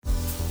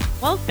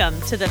Welcome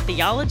to the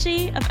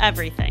Theology of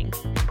Everything,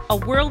 a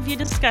worldview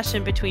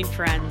discussion between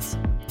friends.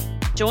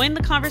 Join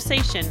the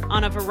conversation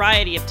on a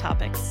variety of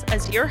topics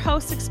as your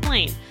hosts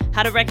explain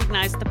how to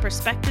recognize the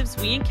perspectives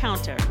we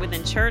encounter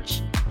within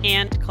church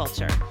and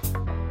culture.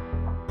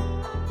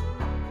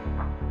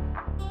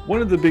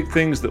 One of the big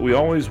things that we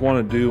always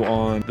want to do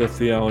on the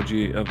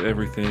Theology of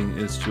Everything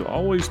is to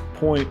always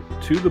point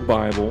to the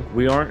Bible.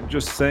 We aren't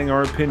just saying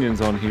our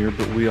opinions on here,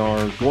 but we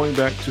are going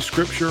back to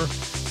Scripture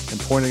and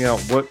pointing out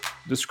what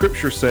the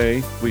Scripture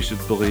say we should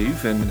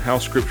believe and how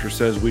Scripture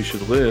says we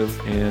should live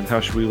and how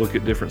should we look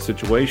at different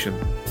situations.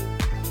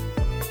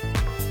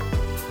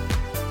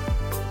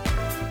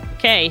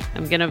 Okay,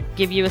 I'm going to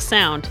give you a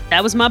sound.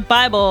 That was my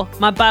Bible.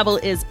 My Bible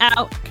is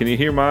out. Can you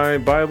hear my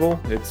Bible?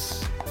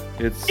 It's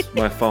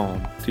my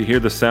phone. Do you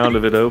hear the sound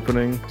of it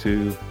opening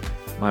to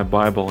my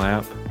Bible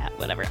app?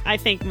 Whatever. I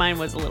think mine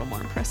was a little more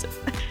impressive.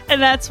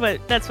 And that's what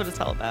it's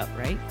all about,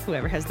 right?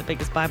 Whoever has the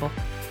biggest Bible.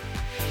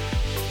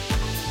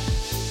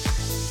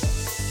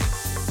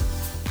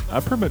 I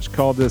pretty much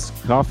call this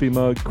coffee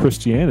mug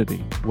Christianity,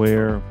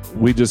 where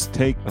we just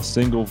take a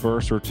single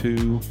verse or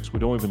two. We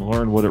don't even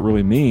learn what it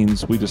really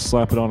means. We just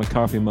slap it on a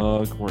coffee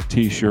mug or a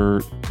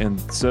t-shirt. And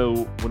so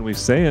when we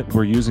say it,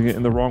 we're using it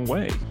in the wrong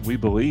way. We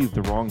believe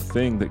the wrong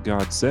thing that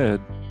God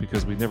said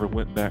because we never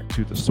went back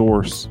to the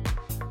source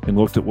and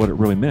looked at what it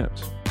really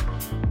meant.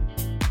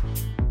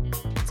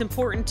 It's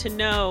important to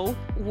know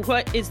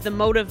what is the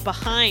motive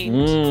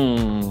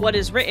behind what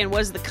is written,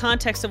 what is the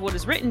context of what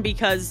is written,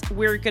 because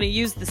we're going to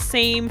use the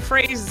same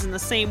phrases and the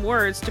same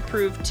words to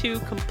prove two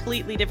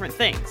completely different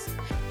things.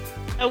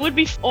 It would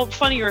be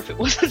funnier if it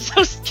wasn't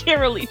so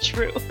scarily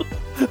true.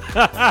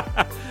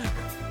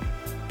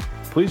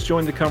 Please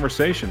join the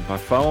conversation by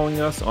following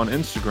us on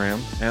Instagram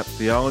at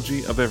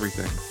Theology of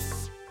Everything.